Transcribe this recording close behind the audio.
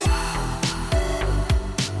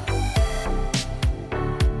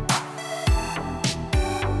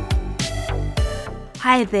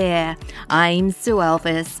Hi there, I'm Sue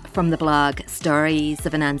Elvis from the blog Stories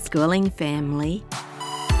of an Unschooling Family.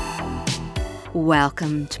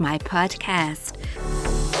 Welcome to my podcast.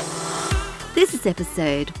 This is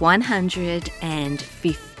episode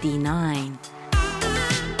 159.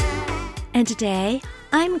 And today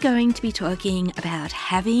I'm going to be talking about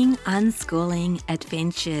having unschooling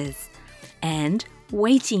adventures and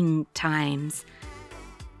waiting times.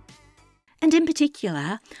 And in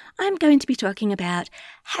particular, I'm going to be talking about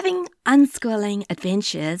having unschooling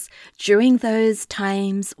adventures during those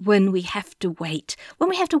times when we have to wait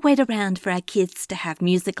around for our kids to have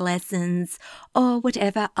music lessons or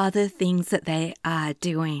whatever other things that they are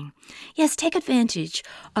doing. Yes, take advantage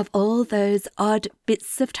of all those odd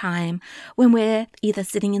bits of time when we're either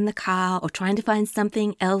sitting in the car or trying to find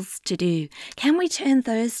something else to do. Can we turn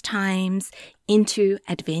those times into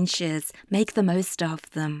adventures? Make the most of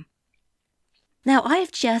them. Now,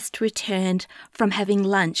 I've just returned from having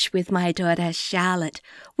lunch with my daughter Charlotte.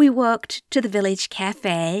 We walked to the village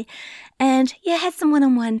cafe and had some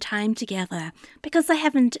one-on-one time together because I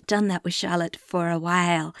haven't done that with Charlotte for a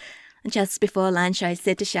while. And just before lunch, I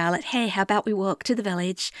said to Charlotte, hey, how about we walk to the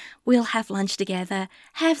village? We'll have lunch together,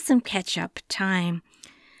 have some catch-up time.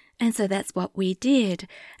 And so that's what we did.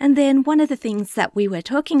 And then one of the things that we were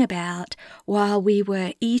talking about while we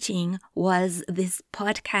were eating was this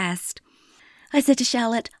podcast. I said to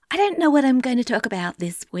Charlotte, I don't know what I'm going to talk about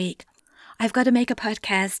this week. I've got to make a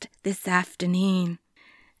podcast this afternoon.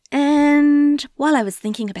 And while I was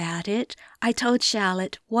thinking about it, I told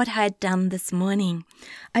Charlotte what I'd done this morning.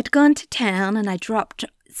 I'd gone to town and I dropped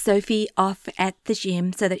Sophie off at the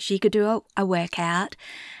gym so that she could do a workout.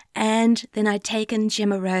 And then I'd taken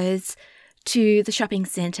Gemma Rose to the shopping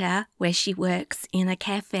centre where she works in a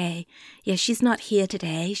cafe. Yes, she's not here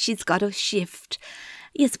today. She's got a shift.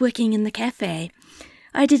 Yes, working in the cafe.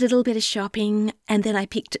 I did a little bit of shopping and then I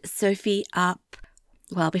picked Sophie up.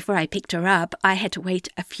 Well, before I picked her up, I had to wait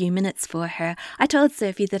a few minutes for her. I told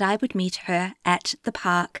Sophie that I would meet her at the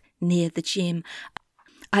park near the gym.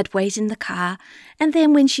 I'd wait in the car and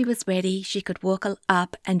then when she was ready, she could walk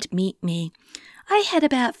up and meet me. I had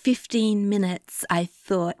about 15 minutes, I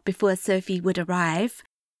thought, before Sophie would arrive.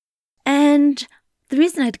 And the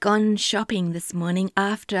reason I'd gone shopping this morning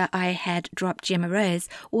after I had dropped Gemma Rose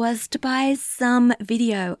was to buy some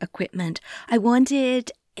video equipment. I wanted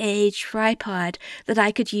a tripod that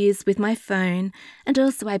I could use with my phone, and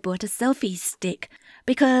also I bought a selfie stick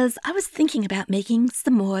because I was thinking about making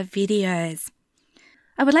some more videos.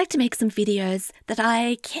 I would like to make some videos that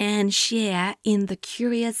I can share in the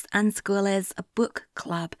Curious Unschoolers Book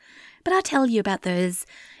Club, but I'll tell you about those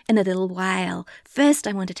in a little while. First,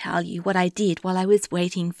 I want to tell you what I did while I was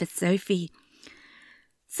waiting for Sophie.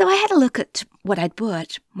 So I had a look at what I'd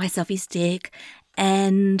bought, my selfie stick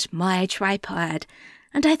and my tripod,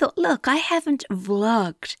 and I thought, look, I haven't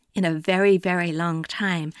vlogged in a very, very long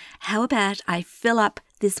time. How about I fill up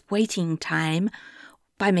this waiting time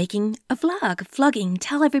by making a vlogging,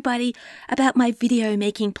 tell everybody about my video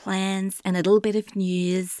making plans and a little bit of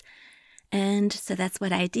news. And so that's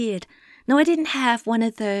what I did. No, I didn't have one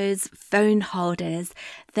of those phone holders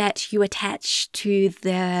that you attach to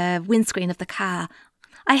the windscreen of the car.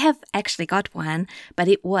 I have actually got one, but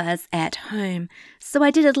it was at home. So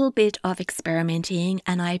I did a little bit of experimenting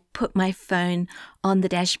and I put my phone on the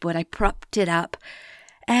dashboard. I propped it up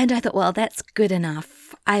and I thought, well, that's good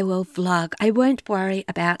enough. I will vlog. I won't worry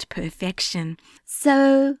about perfection.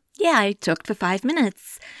 So I talked for 5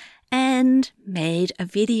 minutes and made a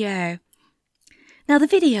video. Now, the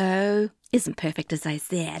video isn't perfect, as I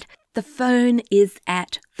said. The phone is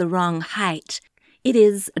at the wrong height. It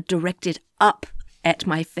is directed up at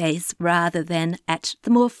my face rather than at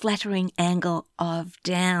the more flattering angle of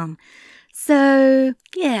down. So,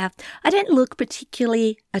 I don't look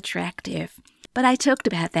particularly attractive. But I talked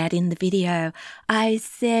about that in the video. I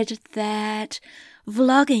said that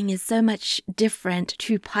vlogging is so much different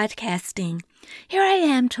to podcasting. Here I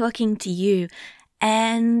am talking to you,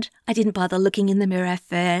 and I didn't bother looking in the mirror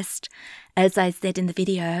first. As I said in the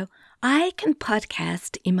video, I can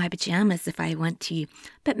podcast in my pajamas if I want to,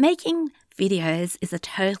 but making videos is a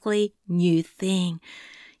totally new thing.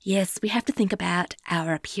 Yes, we have to think about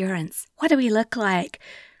our appearance. What do we look like?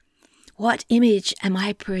 What image am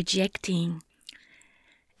I projecting?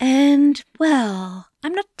 And, well,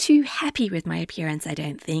 I'm not too happy with my appearance, I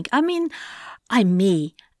don't think. I mean, I'm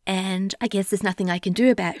me, and I guess there's nothing I can do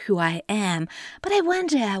about who I am. But I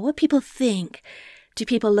wonder what people think. Do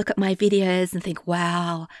people look at my videos and think,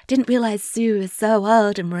 wow, didn't realize Sue is so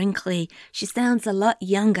old and wrinkly. She sounds a lot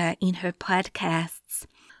younger in her podcasts.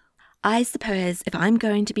 I suppose if I'm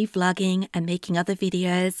going to be vlogging and making other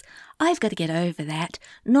videos, I've got to get over that,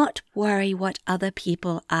 not worry what other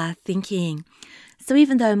people are thinking. So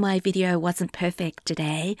even though my video wasn't perfect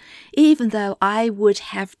today, even though I would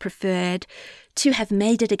have preferred to have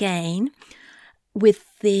made it again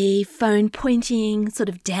with the phone pointing sort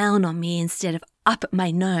of down on me instead of up at my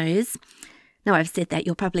nose. Now I've said that,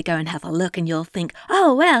 you'll probably go and have a look and you'll think,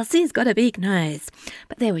 oh, well, she's got a big nose.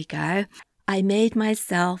 But there we go. I made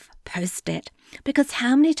myself post it, because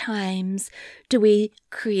how many times do we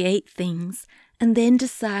create things and then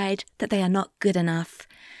decide that they are not good enough?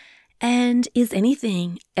 And is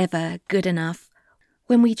anything ever good enough?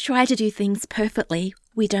 When we try to do things perfectly,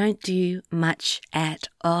 we don't do much at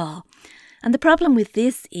all. And the problem with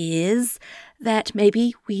this is that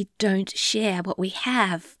maybe we don't share what we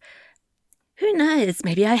have. Who knows,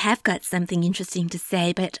 maybe I have got something interesting to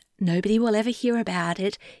say, but nobody will ever hear about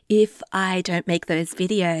it if I don't make those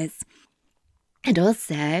videos. And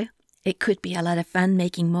also, it could be a lot of fun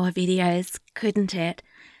making more videos, couldn't it?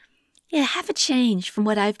 Yeah, have a change from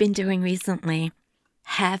what I've been doing recently.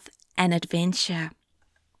 Have an adventure.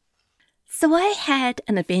 So I had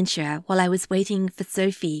an adventure while I was waiting for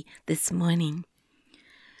Sophie this morning.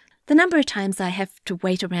 The number of times I have to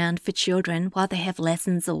wait around for children while they have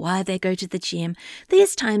lessons or while they go to the gym,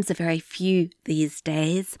 these times are very few these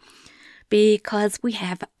days because we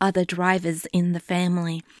have other drivers in the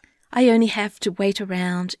family. I only have to wait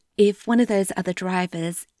around if one of those other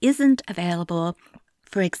drivers isn't available,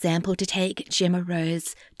 for example, to take Gemma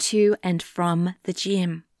Rose to and from the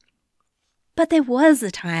gym. But there was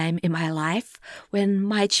a time in my life when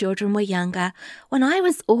my children were younger when I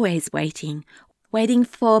was always waiting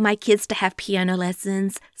for my kids to have piano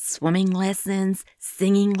lessons, swimming lessons,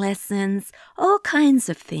 singing lessons, all kinds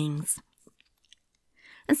of things.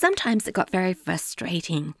 And sometimes it got very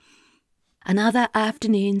frustrating. Another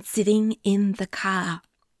afternoon sitting in the car.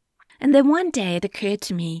 And then one day it occurred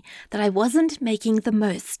to me that I wasn't making the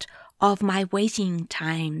most of my waiting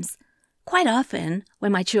times. Quite often,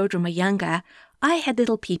 when my children were younger, I had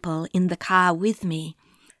little people in the car with me.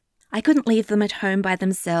 I couldn't leave them at home by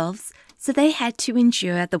themselves, so they had to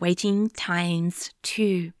endure the waiting times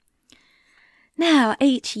too. Now,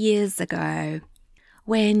 8 years ago,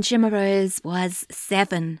 when Gemma Rose was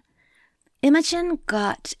 7, Imogen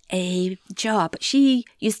got a job. She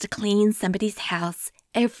used to clean somebody's house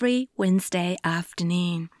every Wednesday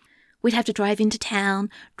afternoon. We'd have to drive into town,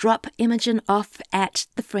 drop Imogen off at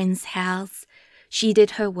the friend's house. She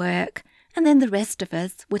did her work, and then the rest of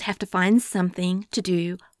us would have to find something to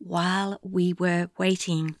do while we were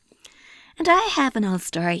waiting. And I have an old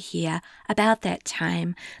story here about that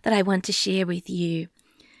time that I want to share with you.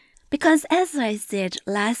 Because as I said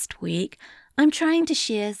last week, I'm trying to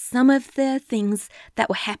share some of the things that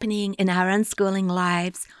were happening in our unschooling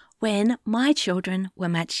lives when my children were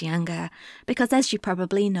much younger. Because as you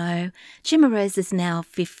probably know, Gemma Rose is now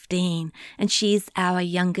 15 and she's our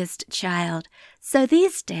youngest child. So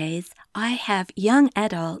these days I have young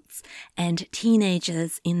adults and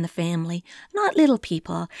teenagers in the family, not little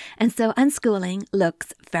people. And so unschooling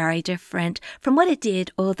looks very different from what it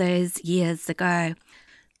did all those years ago.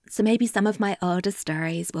 So maybe some of my older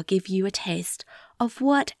stories will give you a taste of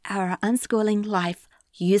what our unschooling life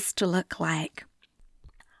used to look like.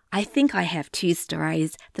 I think I have 2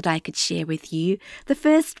 stories that I could share with you. The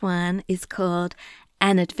first one is called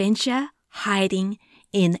An Adventure Hiding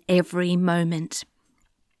in Every Moment.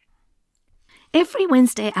 Every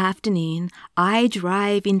Wednesday afternoon, I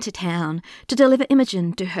drive into town to deliver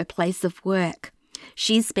Imogen to her place of work.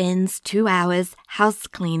 She spends 2 hours house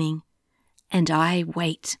cleaning, and I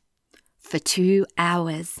wait for 2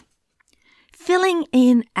 hours. Filling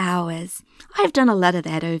in hours. I've done a lot of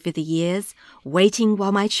that over the years, waiting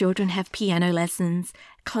while my children have piano lessons,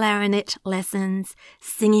 clarinet lessons,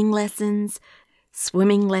 singing lessons,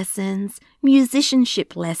 swimming lessons,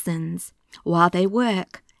 musicianship lessons, while they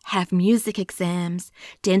work, have music exams,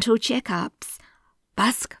 dental checkups,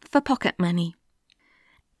 busk for pocket money.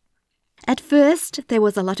 At first, there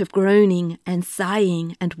was a lot of groaning and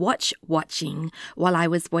sighing and watching while I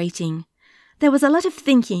was waiting. There was a lot of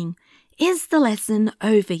thinking, is the lesson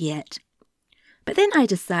over yet? But then I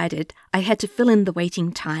decided I had to fill in the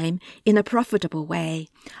waiting time in a profitable way,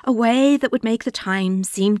 a way that would make the time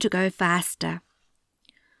seem to go faster.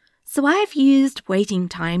 So I've used waiting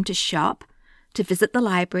time to shop, to visit the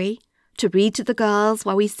library, to read to the girls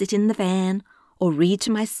while we sit in the van, or read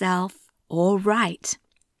to myself, or write.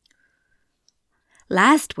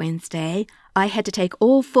 Last Wednesday, I had to take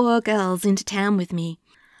all 4 girls into town with me.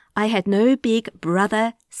 I had no big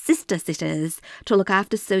brother-sister sitters to look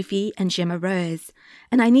after Sophie and Gemma Rose,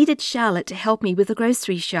 and I needed Charlotte to help me with the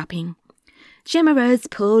grocery shopping. Gemma Rose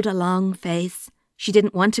pulled a long face. She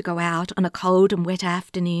didn't want to go out on a cold and wet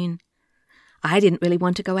afternoon. I didn't really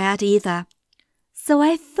want to go out either. So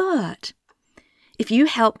I thought, if you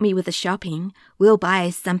help me with the shopping, we'll buy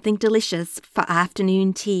something delicious for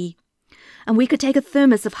afternoon tea. And we could take a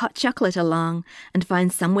thermos of hot chocolate along and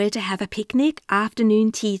find somewhere to have a picnic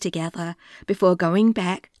afternoon tea together before going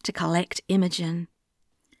back to collect Imogen.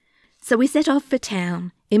 So we set off for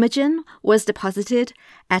town. Imogen was deposited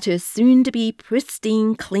at her soon-to-be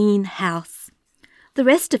pristine clean house. The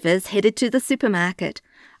rest of us headed to the supermarket.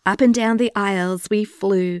 Up and down the aisles we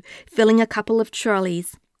flew, filling a couple of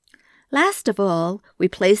trolleys. Last of all, we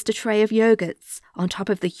placed a tray of yogurts on top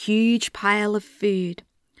of the huge pile of food.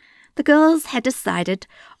 The girls had decided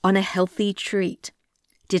on a healthy treat.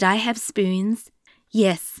 Did I have spoons?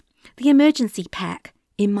 Yes, the emergency pack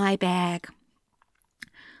in my bag.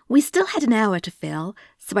 We still had an hour to fill,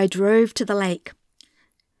 so I drove to the lake.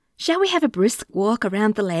 Shall we have a brisk walk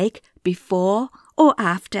around the lake before or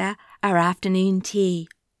after our afternoon tea?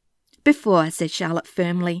 Before, said Charlotte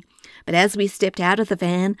firmly, but as we stepped out of the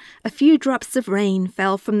van, a few drops of rain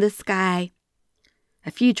fell from the sky. A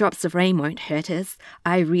few drops of rain won't hurt us,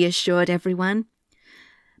 I reassured everyone.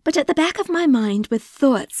 But at the back of my mind were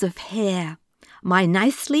thoughts of hair. My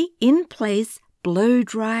nicely in-place,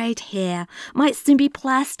 blow-dried hair might soon be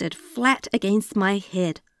plastered flat against my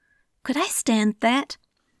head. Could I stand that?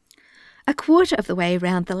 A quarter of the way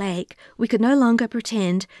round the lake, we could no longer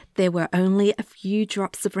pretend there were only a few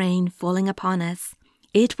drops of rain falling upon us.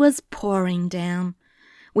 It was pouring down.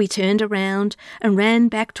 We turned around and ran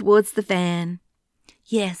back towards the van.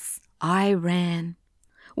 Yes, I ran.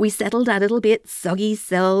 We settled our little bit soggy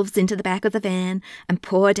selves into the back of the van and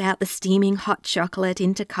poured out the steaming hot chocolate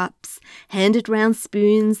into cups, handed round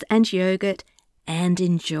spoons and yogurt, and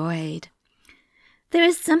enjoyed. There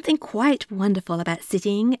is something quite wonderful about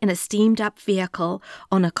sitting in a steamed-up vehicle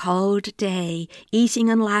on a cold day, eating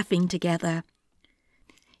and laughing together.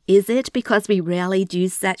 Is it because we rarely do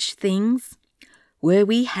such things? Were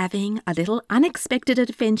we having a little unexpected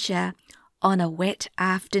adventure on a wet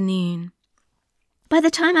afternoon? By the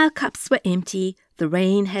time our cups were empty, the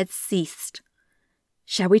rain had ceased.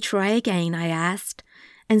 Shall we try again? I asked,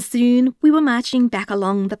 and soon we were marching back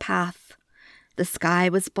along the path. The sky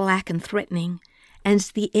was black and threatening, and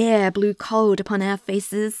the air blew cold upon our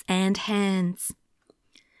faces and hands.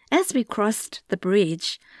 As we crossed the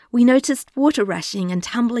bridge, we noticed water rushing and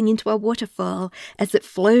tumbling into a waterfall as it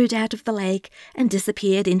flowed out of the lake and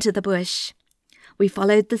disappeared into the bush. We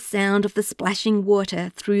followed the sound of the splashing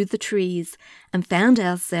water through the trees and found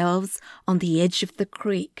ourselves on the edge of the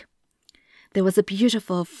creek. There was a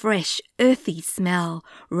beautiful, fresh, earthy smell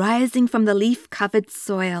rising from the leaf-covered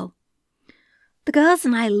soil. The girls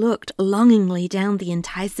and I looked longingly down the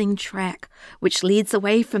enticing track which leads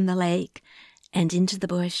away from the lake and into the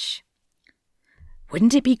bush.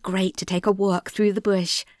 "Wouldn't it be great to take a walk through the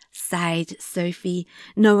bush?" sighed Sophie,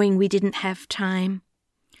 knowing we didn't have time.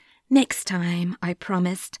 "Next time," I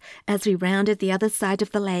promised, as we rounded the other side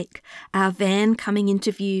of the lake, our van coming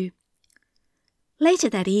into view. Later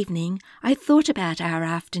that evening, I thought about our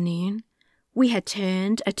afternoon. We had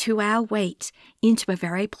turned a 2-hour wait into a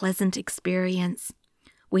very pleasant experience.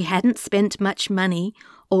 We hadn't spent much money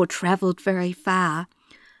or travelled very far.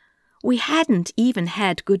 We hadn't even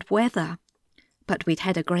had good weather, but we'd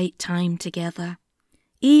had a great time together.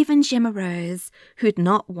 Even Gemma Rose, who'd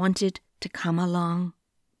not wanted to come along.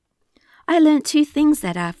 I learnt 2 things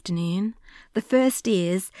that afternoon. The first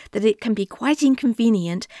is that it can be quite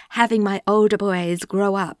inconvenient having my older boys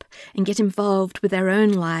grow up and get involved with their own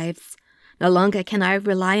lives. No longer can I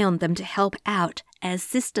rely on them to help out as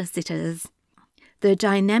sister-sitters. The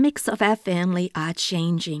dynamics of our family are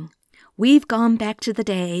changing. We've gone back to the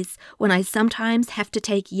days when I sometimes have to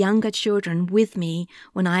take younger children with me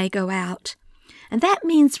when I go out. And that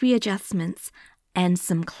means readjustments and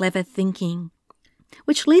some clever thinking.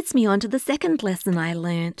 Which leads me on to the second lesson I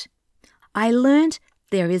learnt. I learnt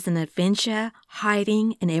there is an adventure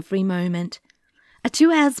hiding in every moment. A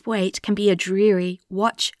 2 hours wait can be a dreary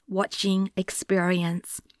watching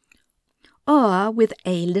experience. Or, with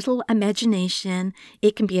a little imagination,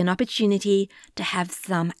 it can be an opportunity to have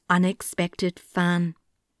some unexpected fun.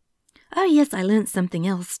 Oh yes, I learnt something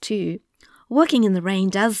else too. Walking in the rain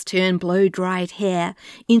does turn blow-dried hair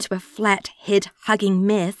into a flat head-hugging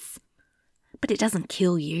mess, but it doesn't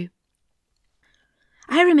kill you.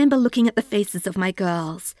 I remember looking at the faces of my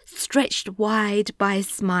girls, stretched wide by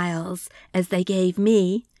smiles, as they gave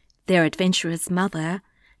me, their adventurous mother,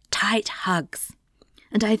 tight hugs.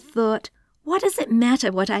 And I thought, what does it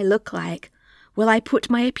matter what I look like? Will I put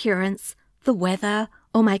my appearance, the weather,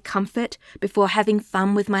 or my comfort before having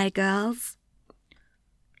fun with my girls?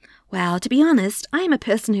 Well, to be honest, I am a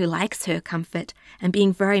person who likes her comfort and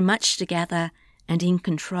being very much together and in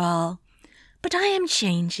control. But I am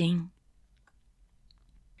changing.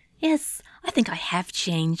 Yes, I think I have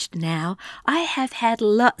changed now. I have had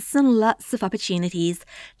lots and lots of opportunities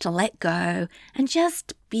to let go and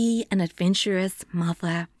just be an adventurous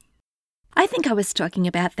mother. I think I was talking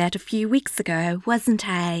about that a few weeks ago, wasn't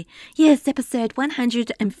I? Yes, episode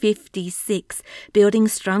 156, Building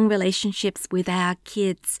Strong Relationships with Our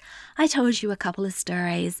Kids. I told you a couple of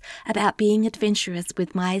stories about being adventurous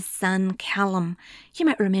with my son Callum. You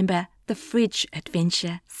might remember the fridge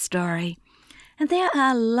adventure story. And there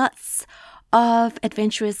are lots of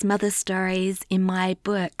adventurous mother stories in my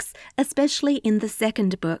books, especially in the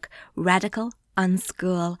second book, Radical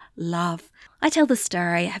Unschool Love. I tell the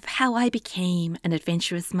story of how I became an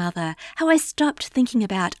adventurous mother, how I stopped thinking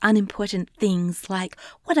about unimportant things like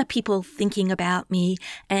what are people thinking about me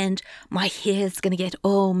and my hair's going to get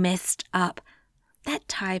all messed up, that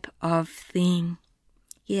type of thing.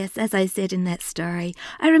 Yes, as I said in that story,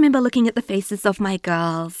 I remember looking at the faces of my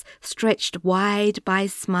girls, stretched wide by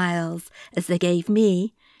smiles, as they gave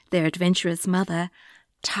me, their adventurous mother,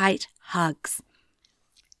 tight hugs.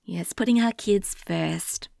 Yes, putting our kids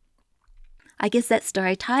first. I guess that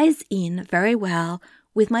story ties in very well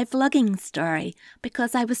with my vlogging story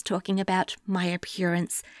because I was talking about my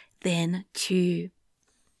appearance then too.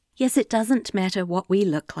 Yes, it doesn't matter what we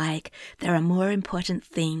look like. There are more important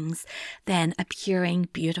things than appearing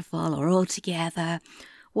beautiful or all together,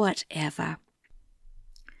 whatever.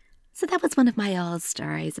 So that was one of my old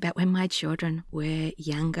stories about when my children were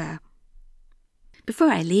younger. Before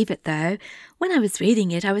I leave it though, when I was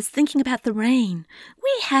reading it, I was thinking about the rain.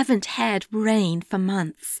 We haven't had rain for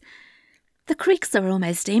months. The creeks are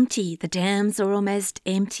almost empty, the dams are almost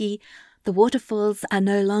empty, the waterfalls are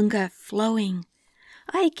no longer flowing.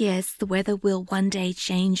 I guess the weather will one day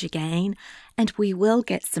change again and we will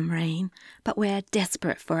get some rain, but we're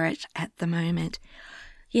desperate for it at the moment.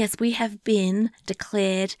 Yes, we have been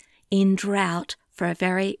declared in drought for a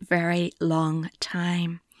very, very long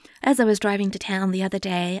time. As I was driving to town the other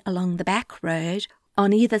day along the back road,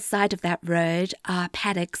 on either side of that road are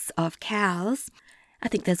paddocks of cows. I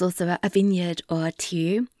think there's also a vineyard or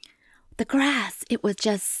two. The grass, it was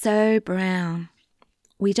just so brown.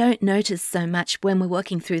 We don't notice so much when we're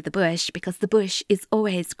walking through the bush because the bush is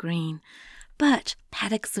always green. But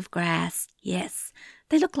paddocks of grass, yes,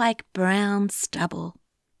 they look like brown stubble.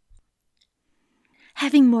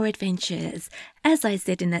 Having more adventures. As I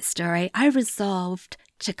said in that story, I resolved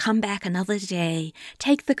to come back another day,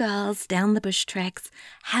 take the girls down the bush tracks,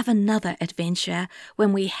 have another adventure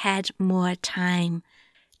when we had more time.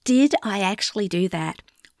 Did I actually do that?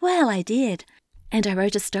 Well, I did. And I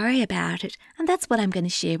wrote a story about it, and that's what I'm going to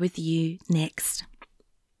share with you next.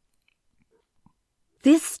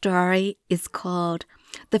 This story is called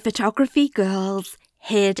The Photography Girls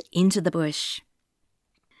Head into the Bush.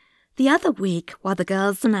 The other week, while the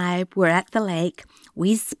girls and I were at the lake,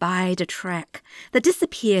 we spied a track that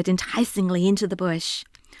disappeared enticingly into the bush.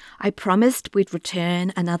 I promised we'd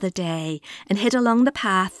return another day and head along the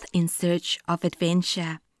path in search of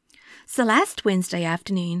adventure. So last Wednesday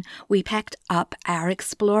afternoon, we packed up our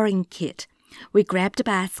exploring kit. We grabbed a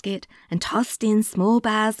basket and tossed in small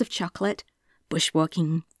bars of chocolate.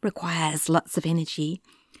 Bushwalking requires lots of energy.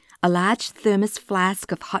 A large thermos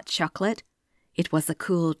flask of hot chocolate. It was a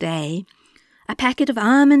cool day. A packet of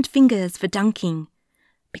almond fingers for dunking,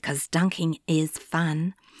 because dunking is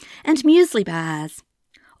fun. And muesli bars.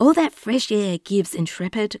 All that fresh air gives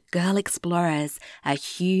intrepid girl explorers a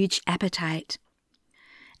huge appetite.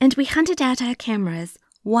 And we hunted out our cameras,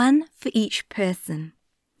 one for each person.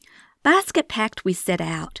 Basket packed, we set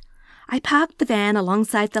out. I parked the van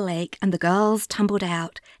alongside the lake and the girls tumbled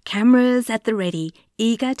out, cameras at the ready,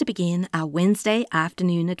 eager to begin our Wednesday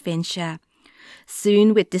afternoon adventure.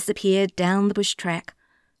 Soon we'd disappeared down the bush track.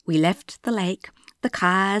 We left the lake, the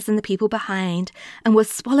cars and the people behind, and were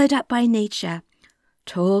swallowed up by nature.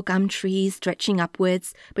 Tall gum trees stretching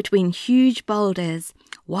upwards between huge boulders,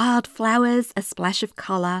 wild flowers a splash of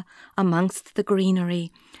colour amongst the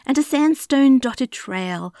greenery, and a sandstone-dotted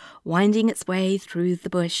trail winding its way through the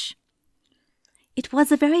bush. It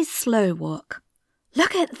was a very slow walk.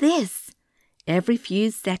 Look at this! Every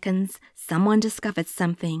few seconds, someone discovered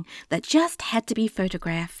something that just had to be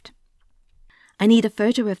photographed. I need a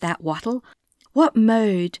photo of that wattle. What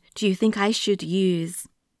mode do you think I should use?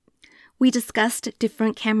 We discussed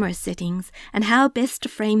different camera settings and how best to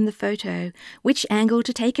frame the photo, which angle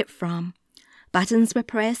to take it from. Buttons were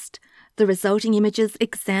pressed, the resulting images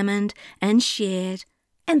examined and shared,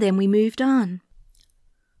 and then we moved on.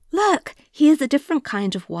 Look, here's a different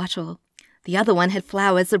kind of wattle. The other one had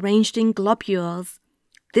flowers arranged in globules.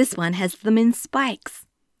 This one has them in spikes.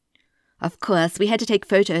 Of course, we had to take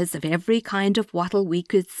photos of every kind of wattle we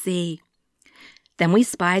could see. Then we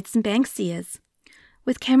spied some Banksias.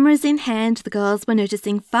 With cameras in hand, the girls were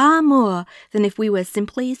noticing far more than if we were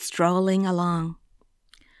simply strolling along.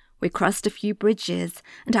 We crossed a few bridges,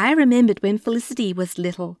 and I remembered when Felicity was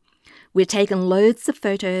little. We'd taken loads of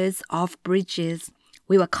photos of bridges.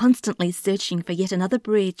 We were constantly searching for yet another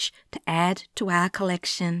bridge to add to our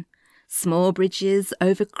collection. Small bridges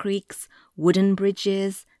over creeks, wooden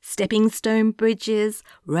bridges, stepping stone bridges,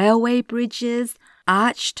 railway bridges,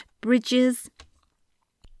 arched bridges.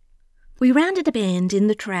 We rounded a bend in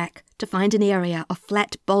the track to find an area of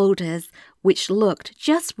flat boulders which looked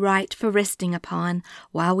just right for resting upon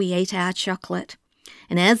while we ate our chocolate.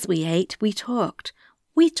 And as we ate, we talked.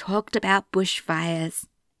 We talked about bushfires.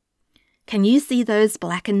 Can you see those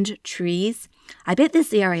blackened trees? I bet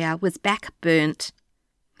this area was back-burnt.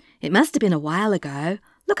 It must have been a while ago.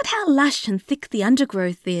 Look at how lush and thick the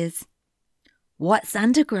undergrowth is. What's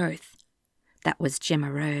undergrowth? That was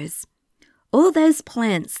Gemma Rose. All those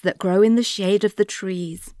plants that grow in the shade of the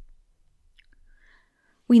trees.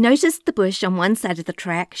 We noticed the bush on one side of the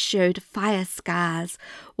track showed fire scars,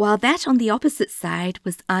 while that on the opposite side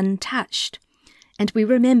was untouched. And we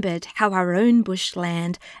remembered how our own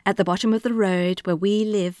bushland at the bottom of the road where we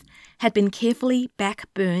live had been carefully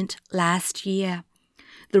back-burnt last year.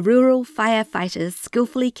 The rural firefighters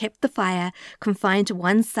skillfully kept the fire confined to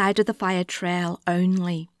one side of the fire trail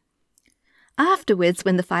only. Afterwards,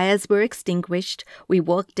 when the fires were extinguished, we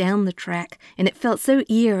walked down the track, and it felt so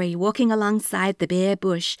eerie walking alongside the bare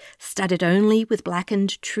bush, studded only with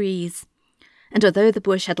blackened trees. And although the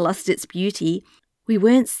bush had lost its beauty, we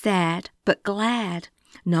weren't sad, but glad,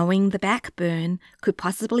 knowing the backburn could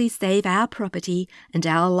possibly save our property and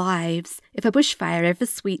our lives if a bushfire ever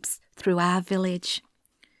sweeps through our village.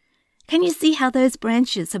 Can you see how those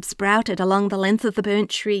branches have sprouted along the length of the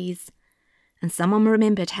burnt trees? And someone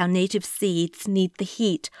remembered how native seeds need the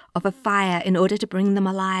heat of a fire in order to bring them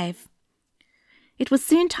alive. It was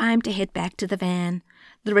soon time to head back to the van.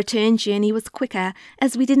 The return journey was quicker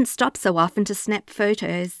as we didn't stop so often to snap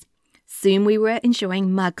photos. Soon we were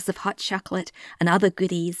enjoying mugs of hot chocolate and other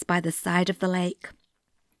goodies by the side of the lake.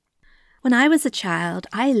 When I was a child,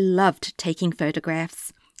 I loved taking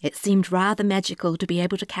photographs. It seemed rather magical to be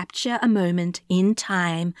able to capture a moment in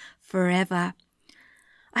time forever.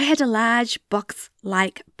 I had a large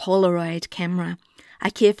box-like Polaroid camera. I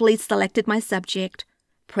carefully selected my subject,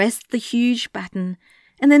 pressed the huge button,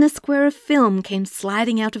 and then a square of film came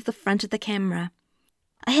sliding out of the front of the camera.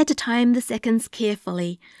 I had to time the seconds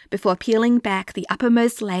carefully before peeling back the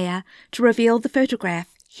uppermost layer to reveal the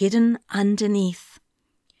photograph hidden underneath.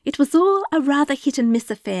 It was all a rather hit-and-miss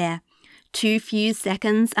affair. Too few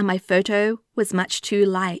seconds and my photo was much too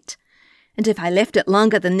light. And if I left it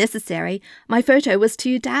longer than necessary, my photo was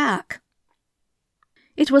too dark.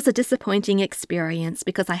 It was a disappointing experience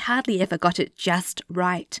because I hardly ever got it just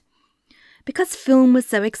right. Because film was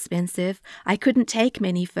so expensive, I couldn't take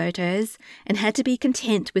many photos and had to be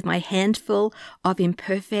content with my handful of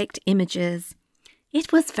imperfect images.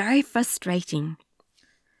 It was very frustrating.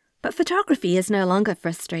 But photography is no longer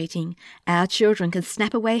frustrating. Our children can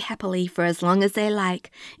snap away happily for as long as they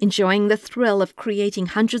like, enjoying the thrill of creating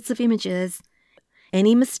hundreds of images.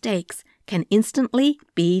 Any mistakes can instantly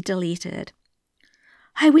be deleted.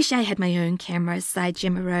 I wish I had my own camera, sighed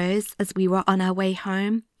Gemma Rose as we were on our way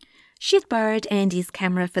home. She'd borrowed Andy's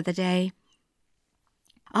camera for the day.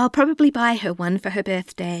 I'll probably buy her one for her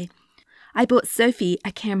birthday. I bought Sophie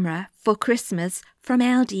a camera for Christmas from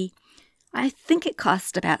Aldi. I think it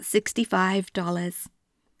cost about $65.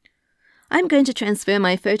 I'm going to transfer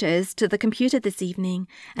my photos to the computer this evening,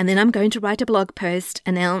 and then I'm going to write a blog post,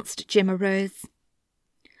 announced Gemma Rose.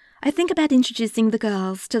 I think about introducing the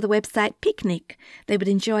girls to the website Picnic. They would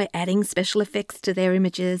enjoy adding special effects to their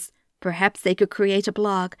images. Perhaps they could create a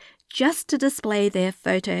blog just to display their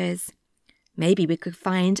photos. Maybe we could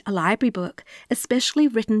find a library book especially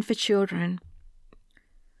written for children.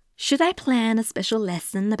 Should I plan a special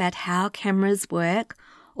lesson about how cameras work,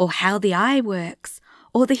 or how the eye works,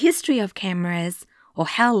 or the history of cameras, or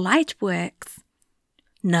how light works?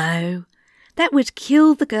 No, that would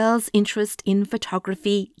kill the girls' interest in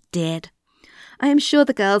photography dead. I am sure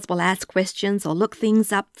the girls will ask questions or look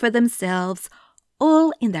things up for themselves,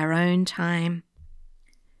 all in their own time.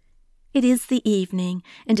 It is the evening,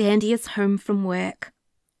 and Andy is home from work.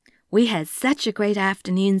 We had such a great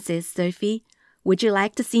afternoon, says Sophie. Would you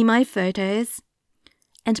like to see my photos?"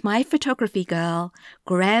 And my photography girl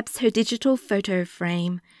grabs her digital photo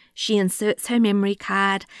frame. She inserts her memory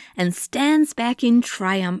card and stands back in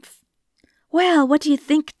triumph. "Well, what do you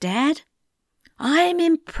think, Dad?" "I'm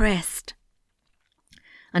impressed."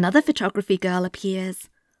 Another photography girl appears.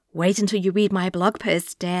 "Wait until you read my blog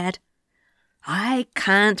post, Dad." "I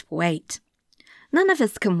can't wait." None of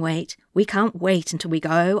us can wait. We can't wait until we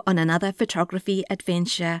go on another photography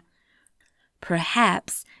adventure.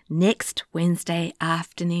 Perhaps next Wednesday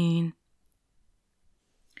afternoon.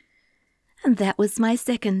 And that was my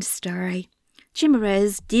second story.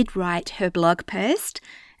 Chimarose did write her blog post,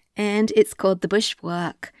 and it's called The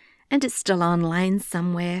Bushwalk, and it's still online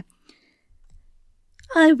somewhere.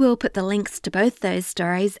 I will put the links to both those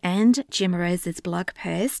stories and Chimarose's blog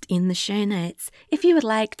post in the show notes if you would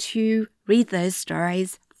like to read those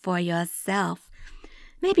stories for yourself.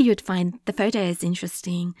 Maybe you'd find the photos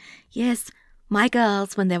interesting. Yes, my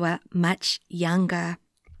girls when they were much younger.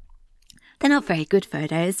 They're not very good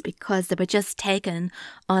photos because they were just taken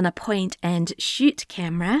on a point and shoot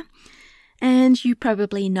camera. And you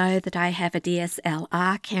probably know that I have a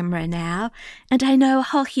DSLR camera now, and I know a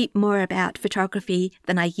whole heap more about photography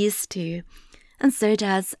than I used to. And so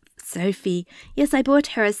does Sophie. Yes, I bought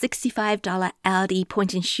her a $65 Audi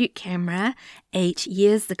point-and-shoot camera 8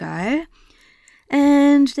 years ago.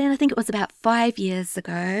 And then I think it was about 5 years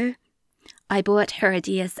ago, I bought her a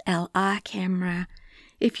DSLR camera.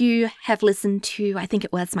 If you have listened to, I think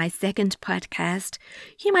it was my second podcast,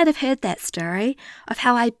 you might have heard that story of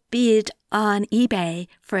how I bid on eBay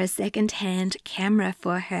for a second-hand camera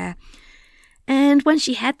for her. And when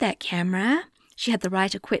she had that camera, she had the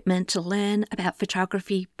right equipment to learn about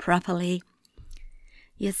photography properly.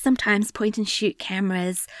 Yes, sometimes point-and-shoot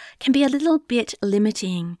cameras can be a little bit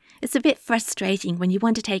limiting. It's a bit frustrating when you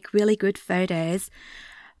want to take really good photos,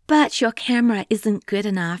 but your camera isn't good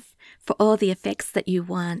enough for all the effects that you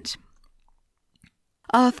want.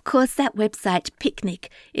 Of course, that website, Picnic,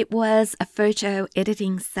 it was a photo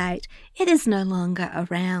editing site. It is no longer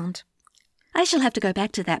around. I shall have to go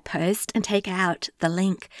back to that post and take out the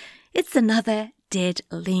link. It's another dead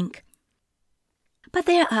link. But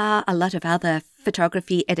there are a lot of other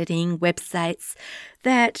photography editing websites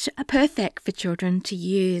that are perfect for children to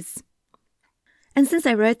use. And since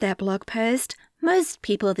I wrote that blog post, most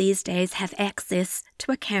people these days have access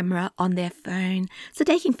to a camera on their phone, so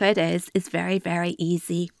taking photos is very, very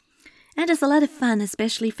easy. And it's a lot of fun,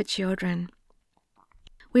 especially for children.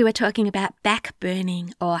 We were talking about back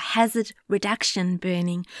burning or hazard reduction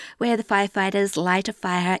burning, where the firefighters light a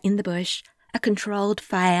fire in the bush, a controlled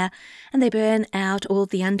fire, and they burn out all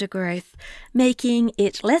the undergrowth, making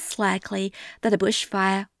it less likely that a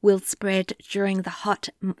bushfire will spread during the hot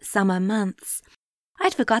summer months.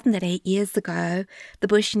 I'd forgotten that 8 years ago, the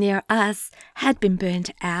bush near us had been burnt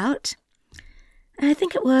out. I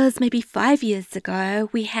think it was maybe 5 years ago,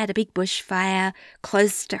 we had a big bushfire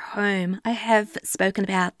close to home. I have spoken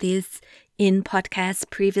about this in podcasts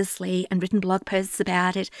previously and written blog posts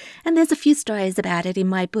about it, and there's a few stories about it in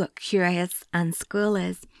my book, Curious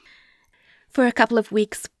Unschoolers. For a couple of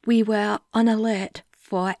weeks, we were on alert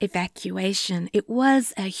for evacuation. It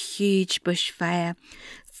was a huge bushfire.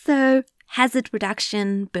 So hazard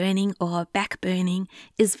reduction burning or back burning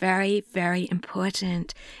is very, very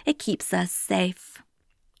important. It keeps us safe.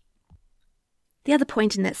 The other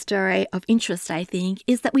point in that story of interest, I think,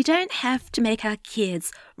 is that we don't have to make our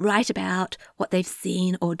kids write about what they've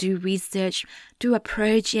seen or do research, do a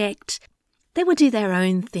project. They will do their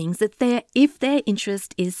own things. If their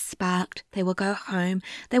interest is sparked, they will go home.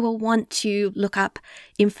 They will want to look up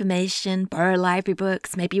information, borrow library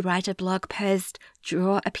books, maybe write a blog post,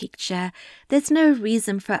 draw a picture. There's no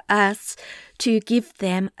reason for us to give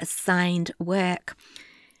them assigned work.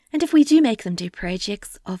 And if we do make them do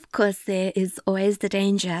projects, of course there is always the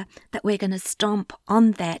danger that we're going to stomp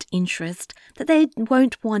on that interest, that they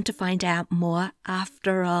won't want to find out more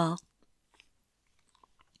after all.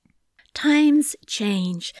 Times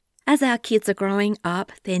change. As our kids are growing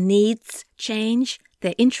up, their needs change,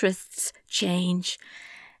 their interests change,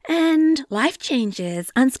 and life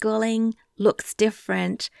changes. Unschooling looks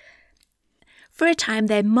different. For a time,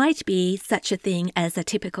 there might be such a thing as a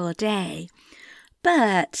typical day.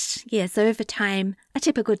 But, yes, over time, a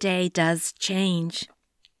typical day does change.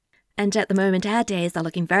 And at the moment, our days are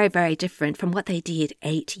looking very, very different from what they did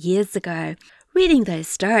 8 years ago. Reading those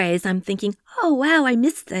stories, I'm thinking, oh wow, I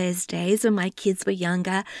miss those days when my kids were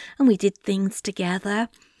younger and we did things together.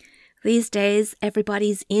 These days,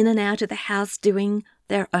 everybody's in and out of the house doing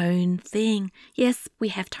their own thing. Yes, we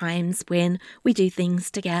have times when we do things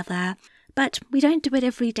together, but we don't do it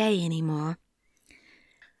every day anymore.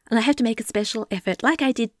 And I have to make a special effort, like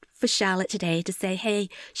I did for Charlotte today, to say, hey,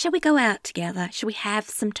 shall we go out together? Shall we have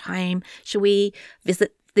some time? Shall we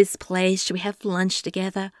visit this place? Shall we have lunch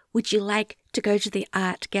together? Would you like to go to the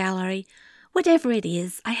art gallery? Whatever it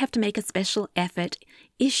is, I have to make a special effort,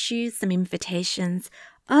 issue some invitations.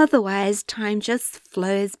 Otherwise, time just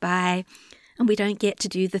flows by and we don't get to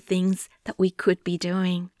do the things that we could be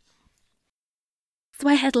doing. So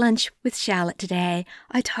I had lunch with Charlotte today.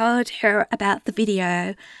 I told her about the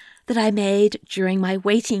video that I made during my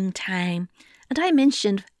waiting time. And I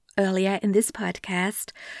mentioned earlier in this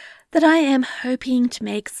podcast that I am hoping to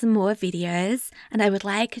make some more videos, and I would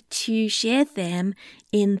like to share them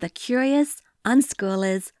in the Curious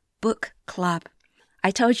Unschoolers Book Club. I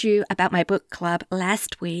told you about my book club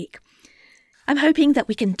last week. I'm hoping that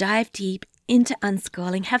we can dive deep into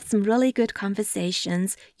unschooling, have some really good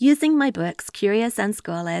conversations using my books, Curious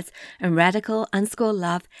Unschoolers and Radical Unschool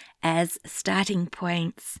Love, as starting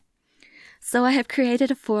points. So I have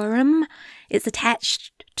created a forum. It's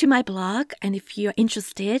attached to my blog, and if you're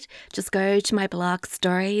interested, just go to my blog,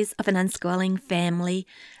 Stories of an Unschooling Family.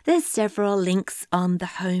 There's several links on the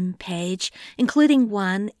home page, including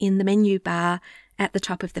one in the menu bar at the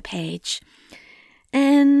top of the page.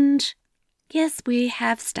 And yes, we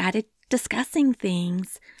have started discussing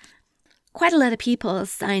things. Quite a lot of people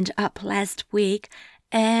signed up last week,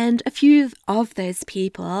 and a few of those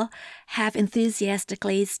people have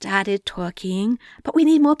enthusiastically started talking, but we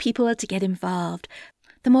need more people to get involved.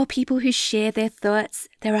 The more people who share their thoughts,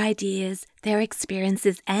 their ideas, their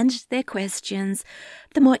experiences, and their questions,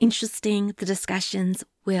 the more interesting the discussions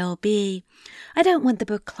will be. I don't want the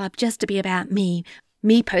book club just to be about me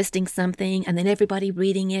posting something and then everybody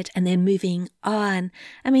reading it and then moving on.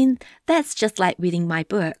 I mean, that's just like reading my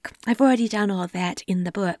book. I've already done all that in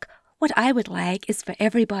the book. What I would like is for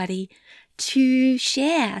everybody to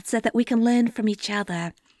share so that we can learn from each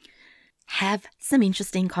other. Have some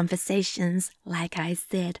interesting conversations, like I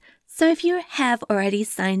said. So if you have already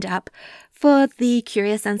signed up for the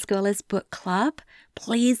Curious Unschoolers Book Club,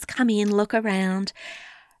 please come in, look around.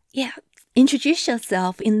 Yeah, introduce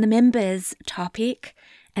yourself in the members topic,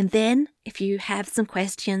 and then if you have some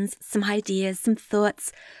questions, some ideas, some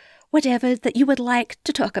thoughts, whatever that you would like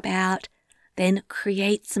to talk about, then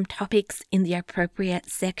create some topics in the appropriate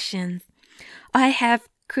sections. I have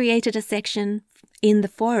created a section in the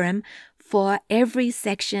forum for every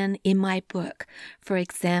section in my book. For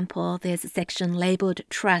example, there's a section labeled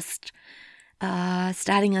Trust,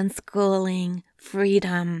 Starting Unschooling,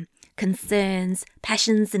 Freedom, Concerns,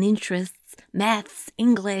 Passions and Interests, Maths,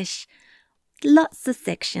 English. Lots of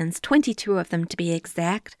sections, 22 of them to be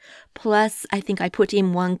exact. Plus, I think I put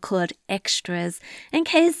in one called Extras in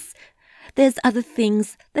case there's other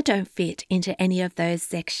things that don't fit into any of those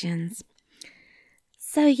sections.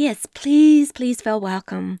 So yes, please feel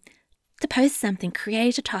welcome to post something,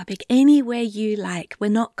 create a topic anywhere you like. We're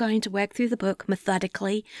not going to work through the book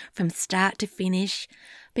methodically from start to finish,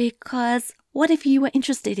 because what if you were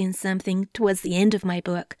interested in something towards the end of my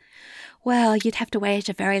book? Well, you'd have to wait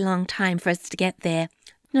a very long time for us to get there.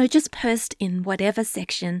 No, just post in whatever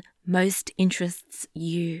section most interests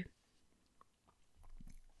you.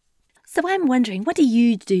 So I'm wondering, what do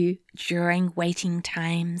you do during waiting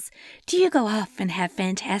times? Do you go off and have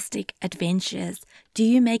fantastic adventures? Do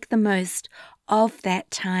you make the most of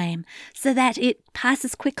that time so that it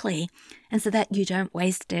passes quickly and so that you don't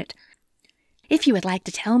waste it? If you would like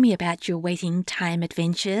to tell me about your waiting time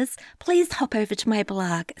adventures, please hop over to my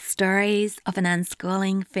blog, Stories of an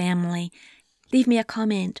Unschooling Family. Leave me a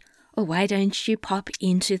comment, or why don't you pop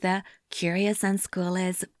into the Curious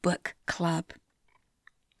Unschoolers Book Club?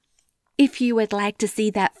 If you would like to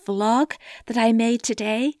see that vlog that I made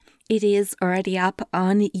today, it is already up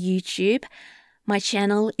on YouTube. My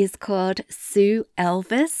channel is called Sue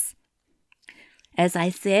Elvis. As I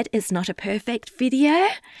said, it's not a perfect video,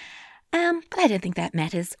 but I don't think that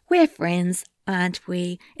matters. We're friends, aren't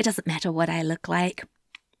we? It doesn't matter what I look like.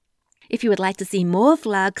 If you would like to see more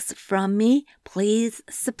vlogs from me, please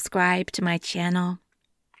subscribe to my channel.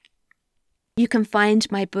 You can find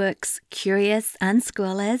my books Curious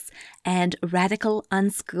Unschoolers and Radical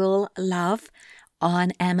Unschool Love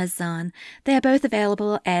on Amazon. They are both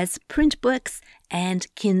available as print books and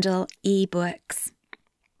Kindle ebooks.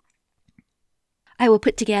 I will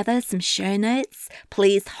put together some show notes.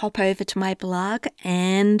 Please hop over to my blog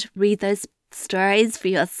and read those stories for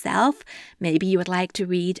yourself. Maybe you would like to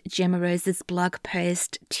read Gemma Rose's blog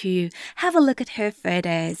post too. Have a look at her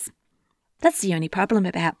photos. That's the only problem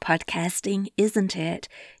about podcasting, isn't it?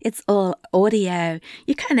 It's all audio.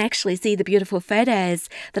 You can't actually see the beautiful photos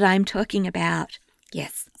that I'm talking about.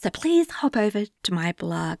 Yes, so please hop over to my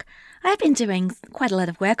blog. I've been doing quite a lot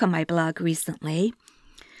of work on my blog recently,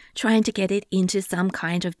 trying to get it into some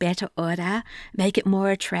kind of better order, make it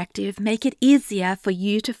more attractive, make it easier for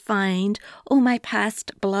you to find all my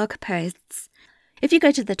past blog posts. If you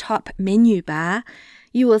go to the top menu bar,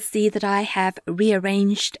 you will see that I have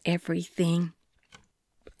rearranged everything.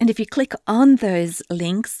 And if you click on those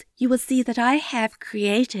links, you will see that I have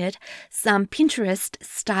created some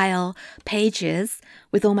Pinterest-style pages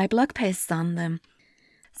with all my blog posts on them.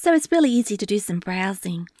 So it's really easy to do some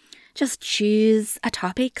browsing. Just choose a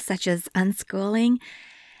topic such as unschooling,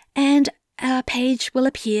 and a page will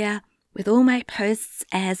appear with all my posts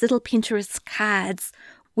as little Pinterest cards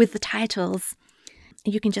with the titles.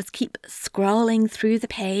 You can just keep scrolling through the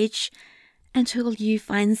page until you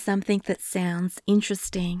find something that sounds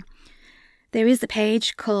interesting. There is a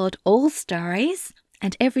page called All Stories,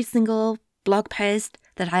 and every single blog post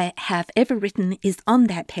that I have ever written is on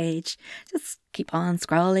that page. Just keep on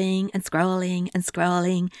scrolling and scrolling and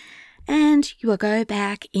scrolling, and you will go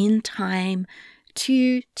back in time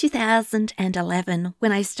to 2011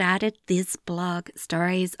 when I started this blog,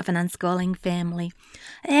 Stories of an Unschooling Family.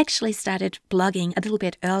 I actually started blogging a little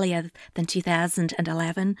bit earlier than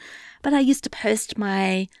 2011, but I used to post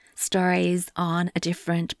my stories on a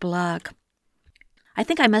different blog. I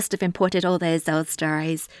think I must have imported all those old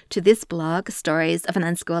stories to this blog, Stories of an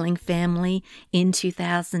Unschooling Family, in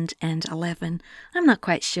 2011. I'm not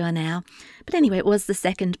quite sure now, but anyway, it was the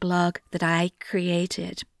second blog that I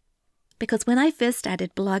created. Because when I first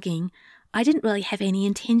started blogging, I didn't really have any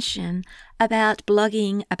intention about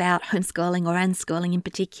blogging about homeschooling or unschooling in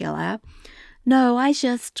particular. No, I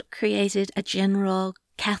just created a general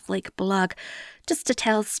Catholic blog just to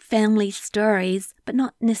tell family stories, but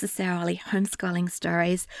not necessarily homeschooling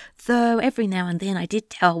stories, though every now and then I did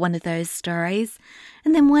tell one of those stories.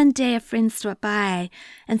 And then one day a friend stopped by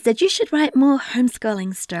and said, "You should write more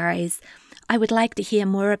homeschooling stories. I would like to hear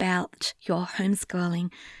more about your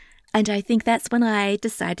homeschooling." And I think that's when I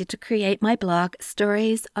decided to create my blog,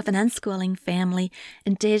 Stories of an Unschooling Family,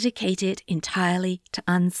 and dedicate it entirely to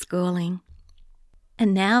unschooling.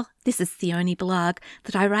 And now this is the only blog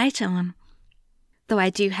that I write on. Though I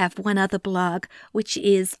do have one other blog, which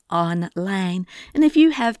is online. And if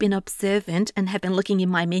you have been observant and have been looking in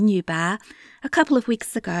my menu bar, a couple of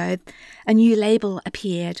weeks ago, a new label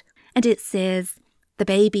appeared, and it says, The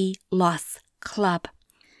Baby Loss Club.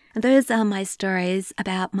 And those are my stories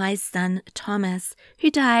about my son Thomas,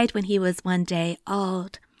 who died when he was 1 day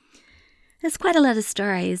old. There's quite a lot of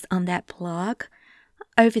stories on that blog.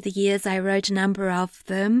 Over the years I wrote a number of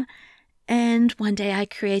them, and one day I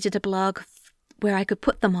created a blog where I could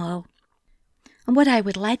put them all. And what I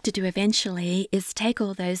would like to do eventually is take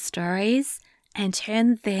all those stories and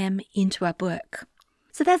turn them into a book.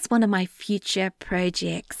 So that's one of my future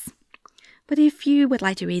projects. But if you would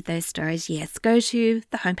like to read those stories, yes, go to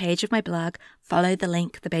the homepage of my blog, follow the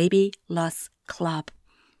link, The Baby Loss Club.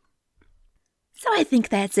 So I think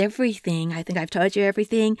that's everything. I think I've told you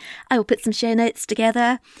everything. I will put some show notes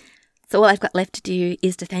together. So all I've got left to do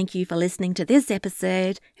is to thank you for listening to this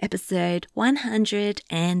episode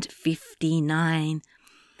 159.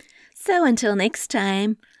 So until next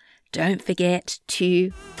time, don't forget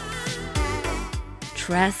to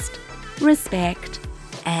trust, respect,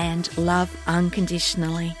 and love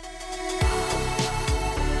unconditionally.